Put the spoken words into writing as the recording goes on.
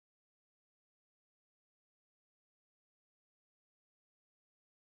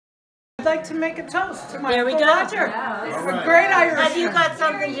I'd like to make a toast to my Uncle Roger. A great Irish. Have you got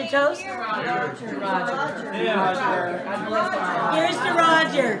something to toast? Roger. Here's to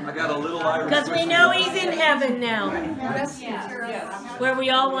Roger. I got a little Irish. Because we know he's in heaven now. Where we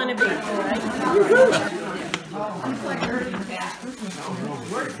all want to be.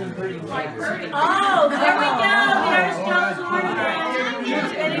 Oh, there we go. There's John's ornament.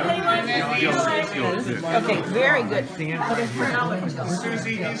 Anybody want to feel like? Okay, very good.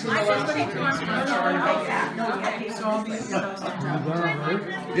 Susie, these are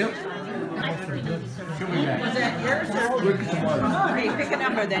Yep. Was that yours? Okay, pick a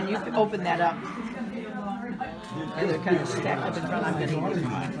number then. You can open that up. And they're kind of stacked up in front. I'm going to use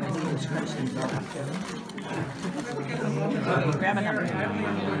mine. Okay, grab a number.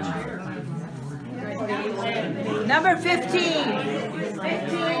 Number 15.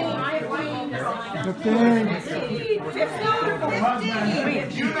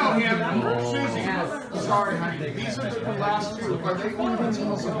 15. You know him. Susie. Sorry, honey. These are the last two. Are they going to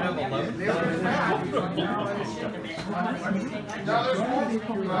also have 11? No, there's one.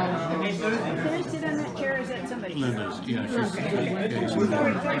 Can I sit on that chair? Is that somebody? Linda's, yeah, she's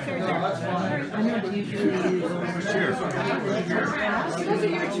Sorry. I know usually Cheers. those are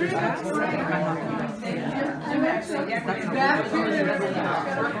your true.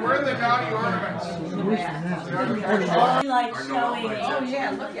 Where are the naughty ornaments? Like showing. Oh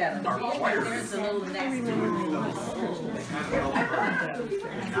yeah, look at them. There's a little nasty.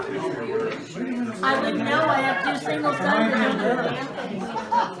 I wouldn't know. I have two single sons.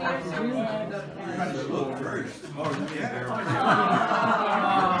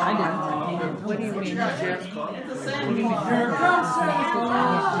 I didn't. What do you mean? Here comes Santiago.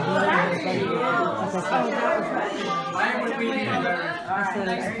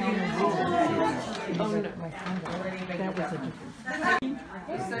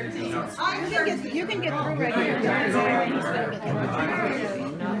 You can get through right here.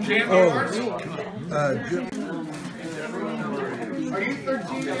 Are you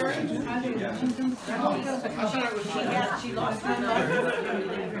 13 years old? She lost her number.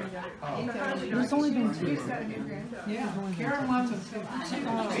 There's only been 2. Yeah. Karen wants us to.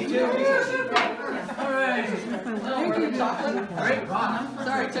 All right.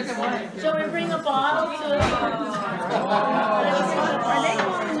 Sorry, took him away. Shall we bring a bottle to?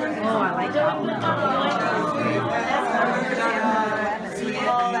 Oh, I like that.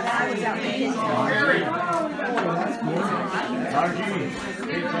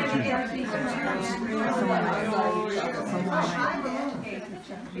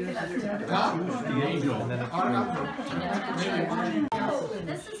 the angel.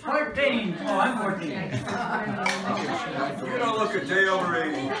 14. Oh, I'm 14. You don't look a day over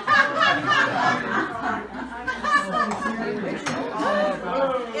 80.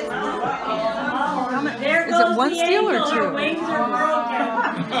 There Is goes it one the steel or angel. two? Her wings are broken.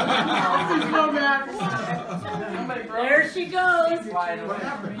 There she goes.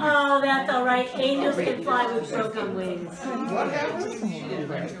 Oh, that's all right. Angels can fly with broken wings. So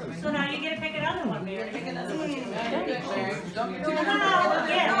now you get to pick another one, Mary. Pick another one.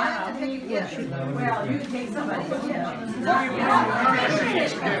 Well, you can take somebody.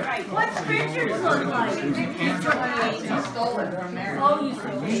 What's Richard's look like? Stole it from Mary. Oh, you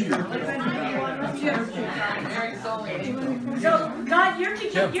stole it. So, God, you're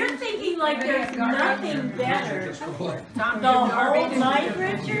thinking like there's nothing better. The whole night,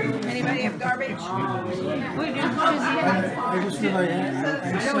 Richard? Anybody have garbage? I just feel like I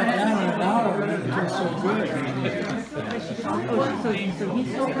sat down an hour and it feels so good. So he's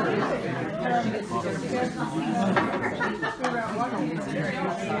so good.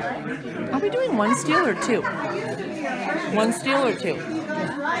 Are we doing 1 steel or 2? 1 steel or 2?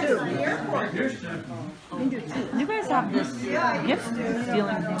 You guys have this gift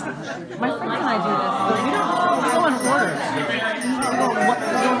stealing thing. My friend and I do this, but we go in orders. We go in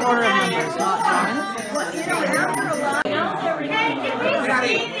order of numbers, not times.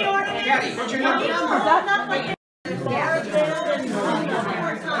 Caddy, what's your number? Is that not like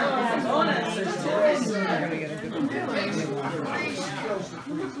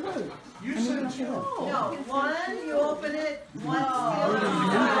You said 2. No, 1, you open it, 1 Oh,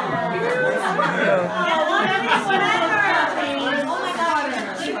 my God.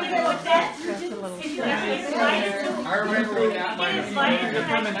 I remember when that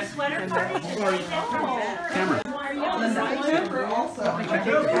Sweater party. Camera.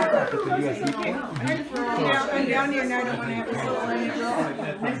 I'm down here and I don't want to have to slow any draw.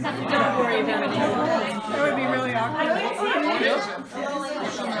 Don't worry about it. That would be really awkward.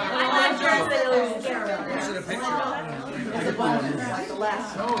 I'm not sure if it was Is it a picture?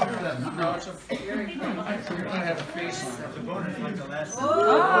 last. No, it's a, you're gonna have a face on it. The bonus like the last.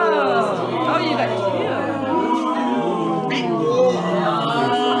 Oh, you got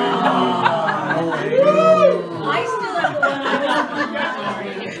I still have one.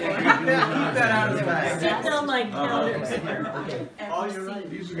 Keep that out of the bag. Sitting on my counter. Oh, you're right.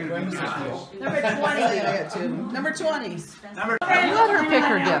 These are gonna be nice. Number 20. I got two. Number 20. You let her pick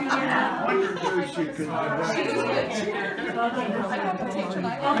her gift.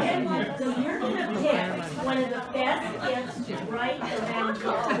 Okay, so you're gonna pick one of the best gifts right around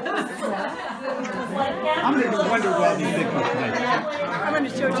here. I'm gonna go wonder why these big ones. I'm going to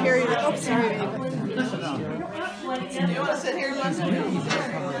show Terry. Oh, sorry. Do You want to sit here? You want to sit here?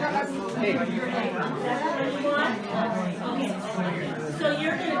 Okay, so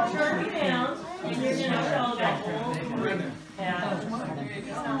you're gonna turn around and you're gonna show that whole group.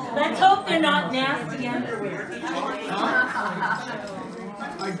 Let's hope they're not nasty underwear.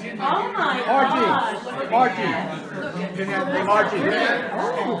 Oh my gosh. Archie.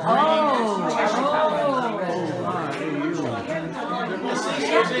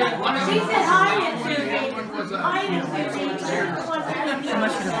 She said hi to Susie. Hi to Susie.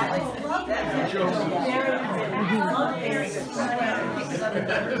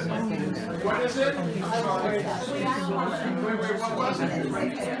 What is it? I'm sorry. Wait, what was it? It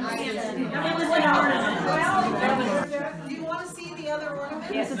was an ornament. Do you want to see the other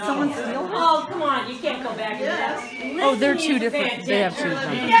ornament? Did someone steal her? Oh, come on, you can't go back to that. Oh, they're Listen, two different. They have two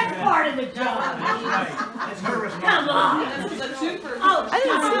different. That's part of the job. Come on. Oh, I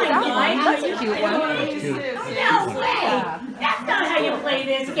didn't see that one. That's a cute one. no way. That's not how you play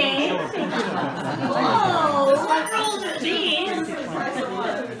this game. Oh, what rules are these?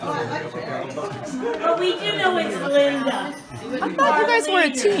 But we do know it's Linda. I thought you guys were a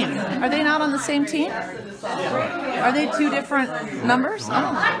team. Are they not on the same team? Are they two different numbers? Oh,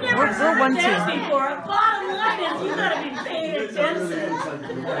 I've never we're heard one that team. before. Bottom line is you gotta be paying attention.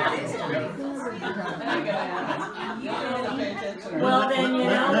 Well, then you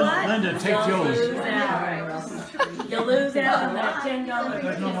know what? Linda, take You'll Joe's. lose out. You'll lose out on that $10.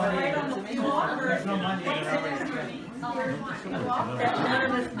 There's no money. There's no money. That none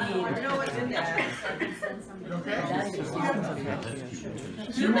of us need.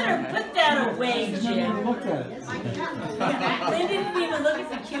 You better put that away, Jim. They didn't even look at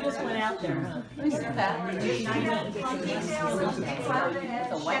the cutest one out there, huh?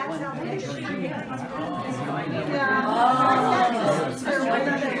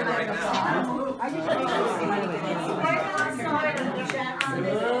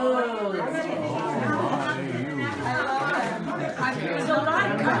 So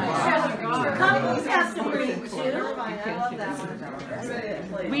couples have to bring two.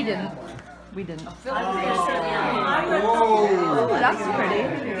 We didn't. We didn't. Oh, Oh, that's pretty.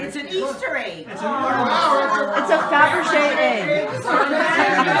 It's an Easter egg. It's a Fabergé egg.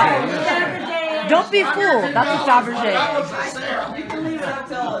 Don't be fooled. That's a Fabergé egg. You can leave it up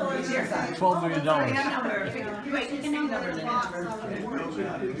till here. $12 million. Wait, you can name number then.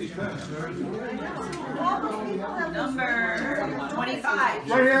 Number 25.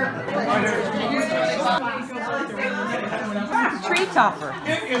 Right here. Tree topper.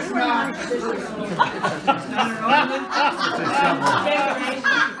 It's not.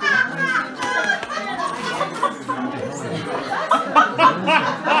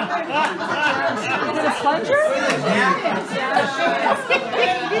 Is it a plunger?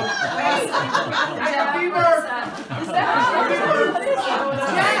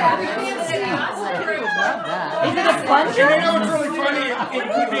 Is it a plunger? You know what's really funny? It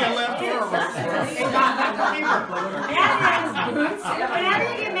could be a left arm. Whenever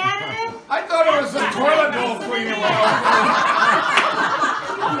you get mad at him, I thought it was a toilet bowl cleaner.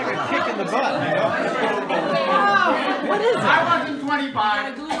 Like a kick in the butt, you know? What is it? I wasn't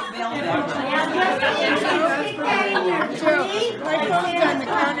 25. My phone's on the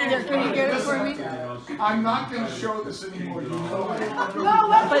counter there. Can you get it for me? I'm not going to show this anymore. You know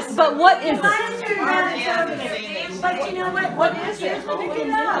But what is it? but you know what? What is it? Is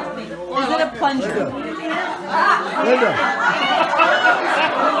it a plunger? Linda!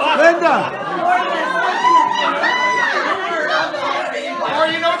 Linda! Or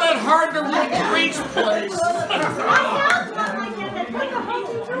you know that hard to reach place?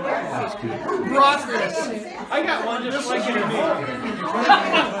 Who brought this? I got one just like it.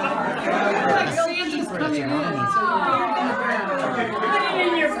 Put it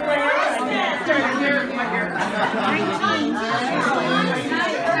in your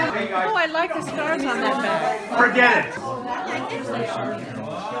Oh, I like the stars on that bag. Forget it! Oh,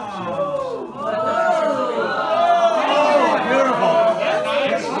 Beautiful!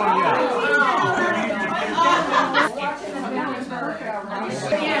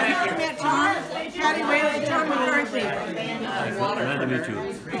 to meet you.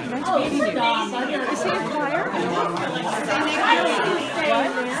 Nice meeting you. Is he a choir?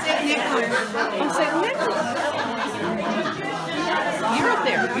 Oh, St. Nick. You were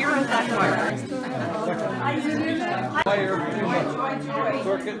there. You were at that choir.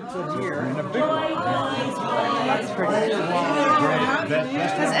 Circuit to here and a big one. That's pretty.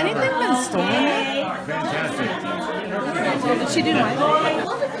 Has anything been stolen yet? Fantastic. Did she do nice?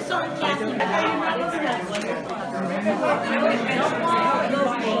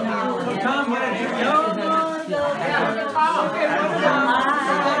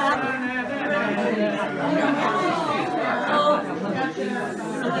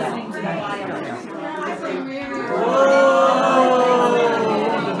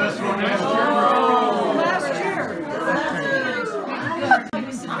 The best one last year.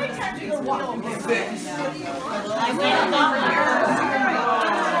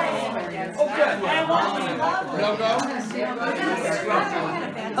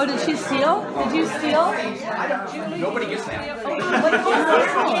 Oh, did she steal? Did you steal? Nobody gets that.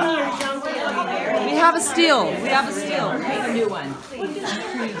 We have a steal. We have a steal. Make a new one. This is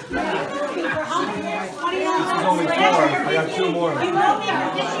only 4. I got 2 more. You know me for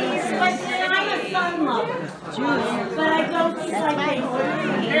 50 years, but I'm a fun lover. But I don't think I can.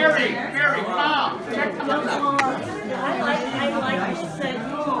 Harry, Mom. I like what she said.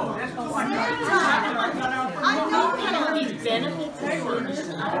 I don't know these benefits and services.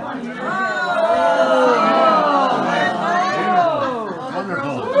 I want to know.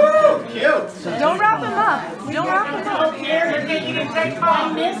 Wonderful. Cute. Don't wrap him up. Don't wrap him up. I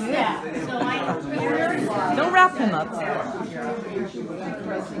missed that. So Don't wrap him up.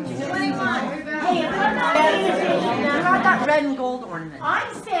 hey, if I'm not paying attention, Who had that red and gold ornament?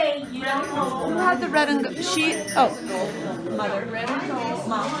 I say you don't know. Who had the red and gold? She. Oh. Mother. Red and gold.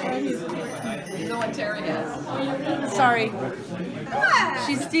 Mom. You know what Terry has? Sorry.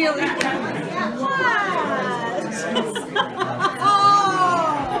 She's stealing.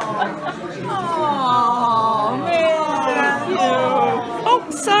 Oh, man. Oh,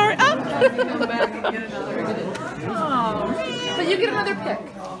 sorry. Oh. Come back and get another. Oh, but you get another pick.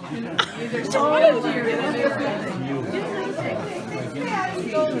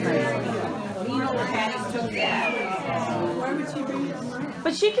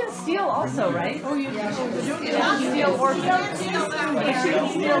 But she can steal also, right? Oh, you can steal or she can steal.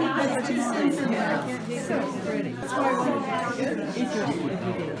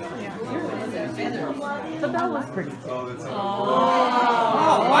 The bell was pretty.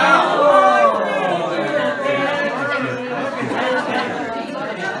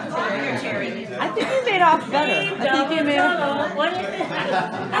 I think you made off better. I think you made off. What is it?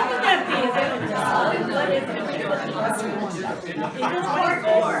 How could that be? What is it? Is this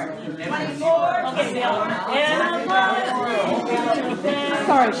 24? 24? Okay, Bill.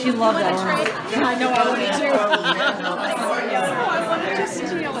 Sorry, she loved that. I know I wanted to. I wanted to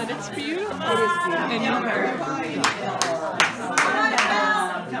steal it. It's beautiful. It is beautiful.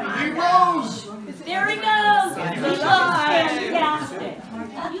 He rose. There he goes. He looks fantastic.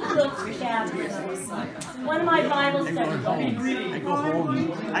 You look fabulous. One of my Bible studies.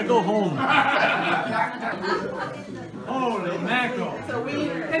 I go home. Holy mackerel.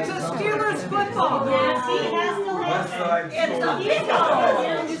 It's a Steelers football. Yeah, see, it has to have. It's a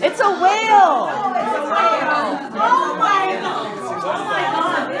eagle. It's a whale. Oh my God. Oh my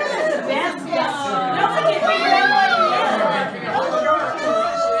God. This is the best stuff. Nobody can figure out what it is.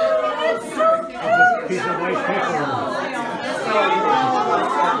 It's so good. Piece of white paper.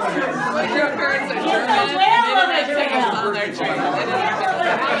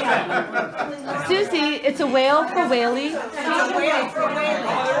 Susie, it's a whale for whaley.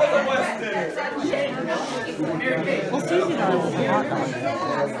 Well, Susie knows a lot.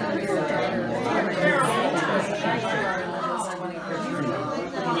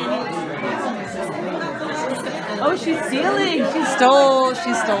 Oh, she's stealing. She stole.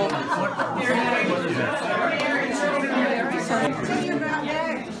 She stole.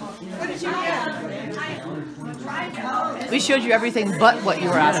 We showed you everything but what you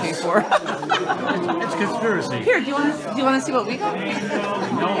were asking for. It's conspiracy. Here, do you want to see what we got? No.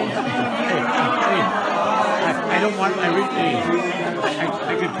 Hey, I don't want. I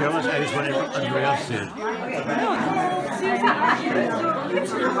could care less. I just want Andreas to.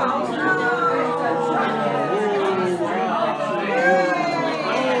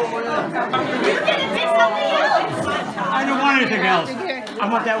 I don't want anything else. I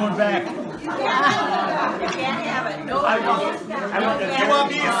want that one back. You can't have it. No. I want that. You want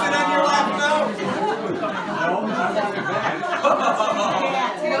me to sit on your lap now? No.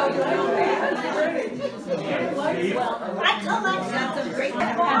 I collect some great I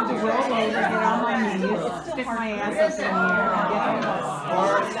have to roll over, get on my knees, stick my ass up in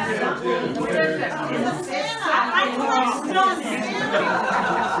the air, and I collect stones.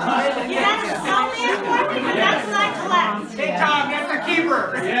 You got a snowman for me? That's what I collect. Hey, Tom, get the keeper.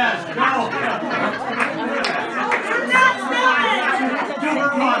 Yes, go. You're not snowmen.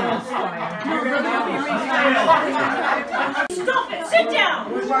 Stop it. Sit down.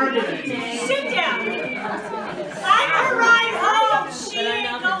 Sit down. I'm gonna ride home. She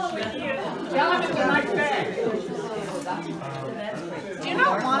ain't going with you. Tell him it's a nice day. Do you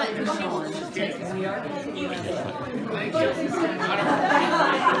not want it? She wants to take it.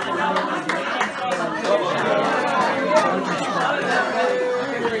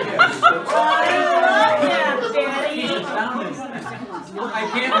 I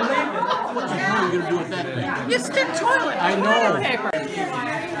can't believe it. What are you going to do with that thing? You stick toilet. I know. Paper.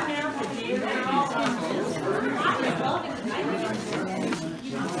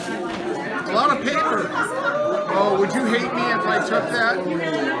 A lot of paper. Oh, would you hate me if I took that?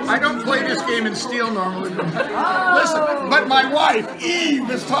 I don't play this game in steel normally. But listen, but my wife, Eve,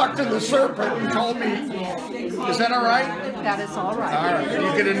 has talked to the serpent and told me, is that all right? That is all right. All right,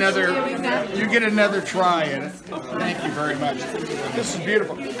 you get another try at it. Thank you very much. This is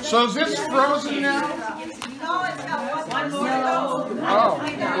beautiful. So is this frozen now? No, it's got one more to go. Oh,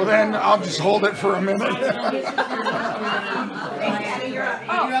 well then I'll just hold it for a minute. You're up.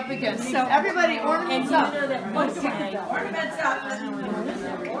 You're up again. So everybody ornaments up. Ornaments up. Ornaments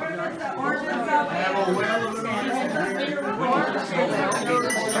up. Ornaments up.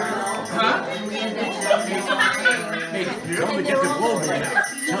 Hey, tell me to get the globe in.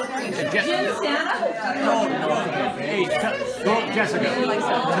 No. Hey, go, Jessica. Tell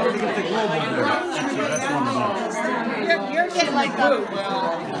me to get the globe in there. That's one of them. You're getting like the.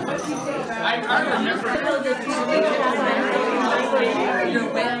 I remember.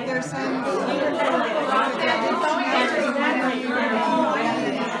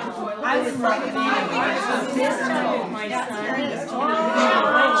 I was like, this time with my son.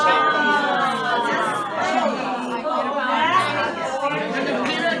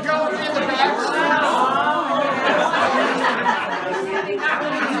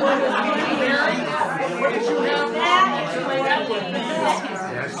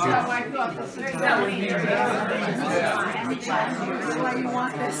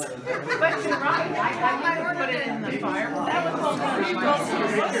 But you're right. I might put it in the fire. That would hold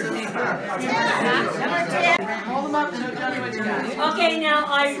Okay, now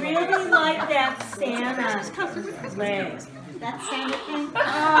I really like that Santa leg. That Santa thing. I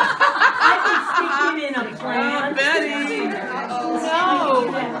can stick him in a plant. Betty. No.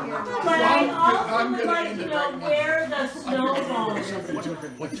 But I also would like to know where the snow globes.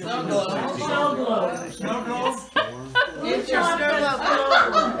 Snow globes. Snow globe? It's your snow globe.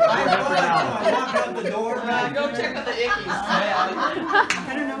 I walked out the door. Go check on the ickies.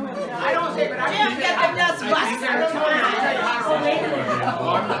 I don't think, but I Jim, get the dust buster.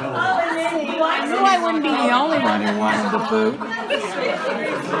 I knew I wouldn't be the only one who wanted the boot.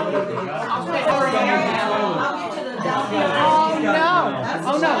 Oh no.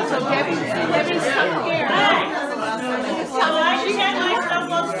 So Debbie's still here. So I should get my snow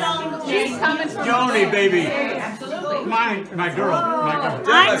globe stone. She's coming from Joni, baby. My girl.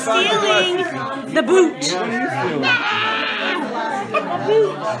 I'm stealing the boot.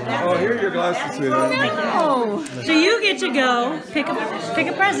 Oh, here are your glasses, sweetheart. Oh, so you get to go pick a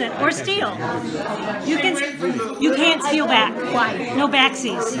present or steal. You can't steal back. Why? No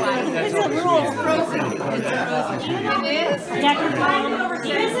backsies. It's a rule.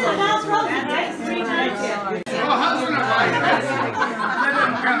 This is about frozen, right? 3 times.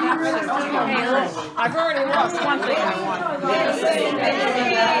 I've already lost one thing I want.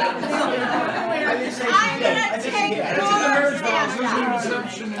 I'm gonna take your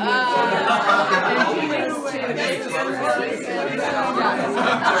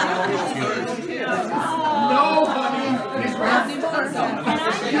No, honey.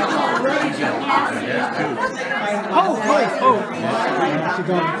 Oh.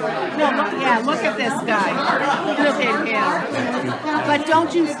 No, look at this guy. Look at him. But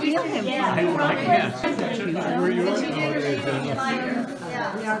don't you steal him from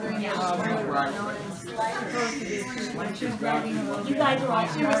You guys are all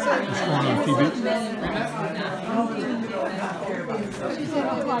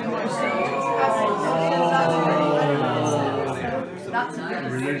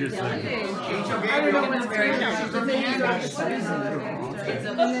Religious thing.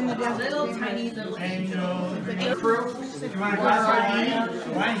 And then the little tiny little angel. You want a glass of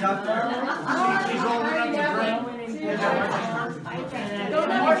wine? Wine's up there. She's holding up the drink.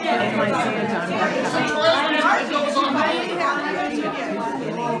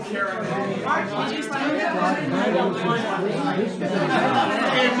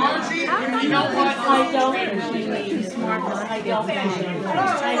 Hey, Margie, you know what? I don't really smart. I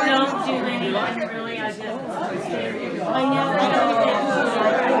don't do anything really. I just. I never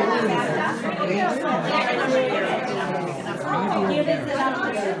give it to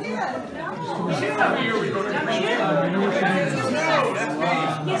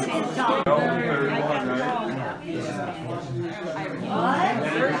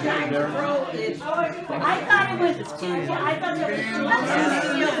I thought it was two. I thought it was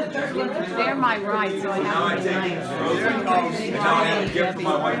They're my ride, so I have to be nice. Now I have a gift for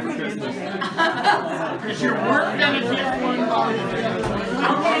my wife for Christmas. Because your work gonna get $1.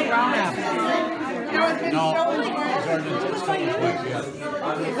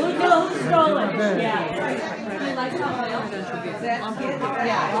 Who stole it? Yeah.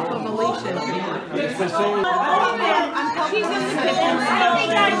 Yeah, off of Alicia. She's in the I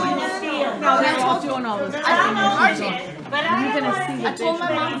think I should steal. No, they're all doing all this. I don't know who did, but I'm gonna see. I told my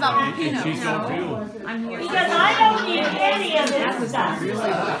mom about my peanuts. She's so too. I'm here. Because I don't need any of this stuff. Is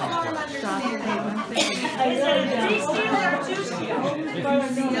it a 3-steal or 2-steal?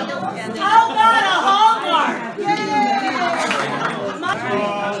 Oh God, a Hallmark!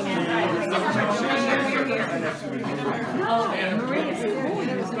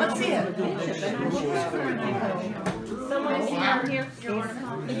 Let's see it. Someone's down here.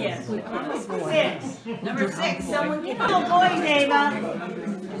 Yes. 6. Number 6. Someone get little boys, Ava.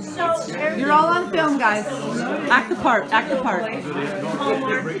 So You're all on film, guys. Act the part. Act the part.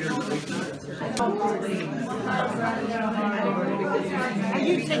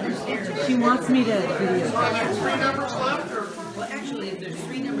 She wants me to video. Are there 3 numbers left? Or? Well, actually, if there's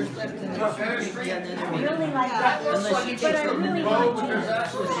 3 numbers left, then there's 3, and then there really like that. unless you take from the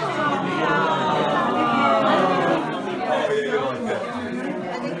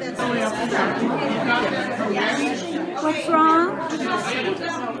What's wrong?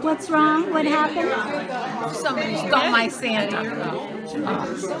 What's wrong? What happened? Somebody stole my Santa.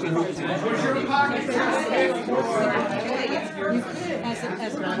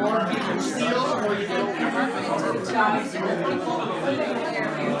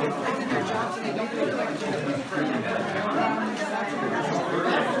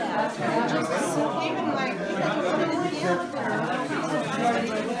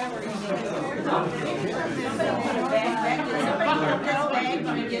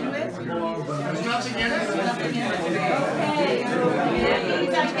 There's nothing in it?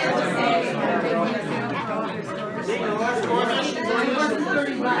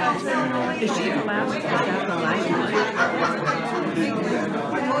 Is she the last? Is that the last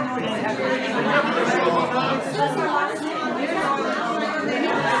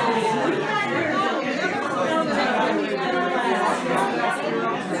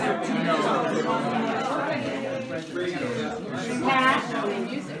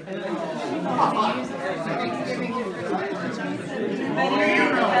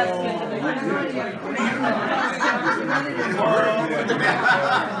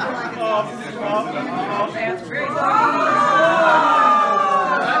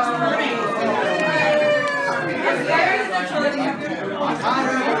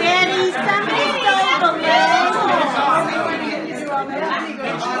Daddy, somebody stole the leg.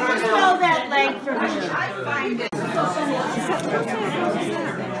 Who stole that leg from me? I find it.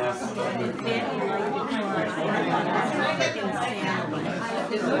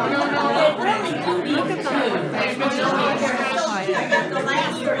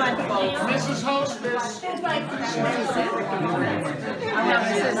 Mrs. Hostess.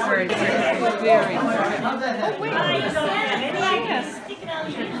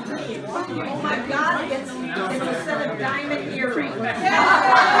 Oh my God, it's a set of diamond earrings.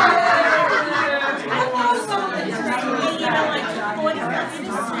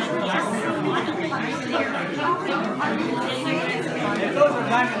 Those are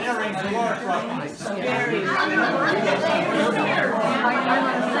diamond earrings and more from.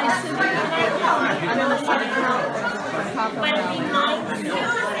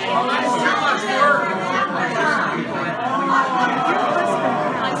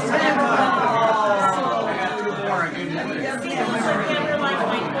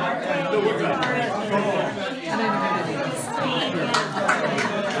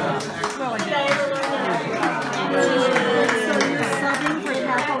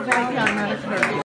 Val, I'm not a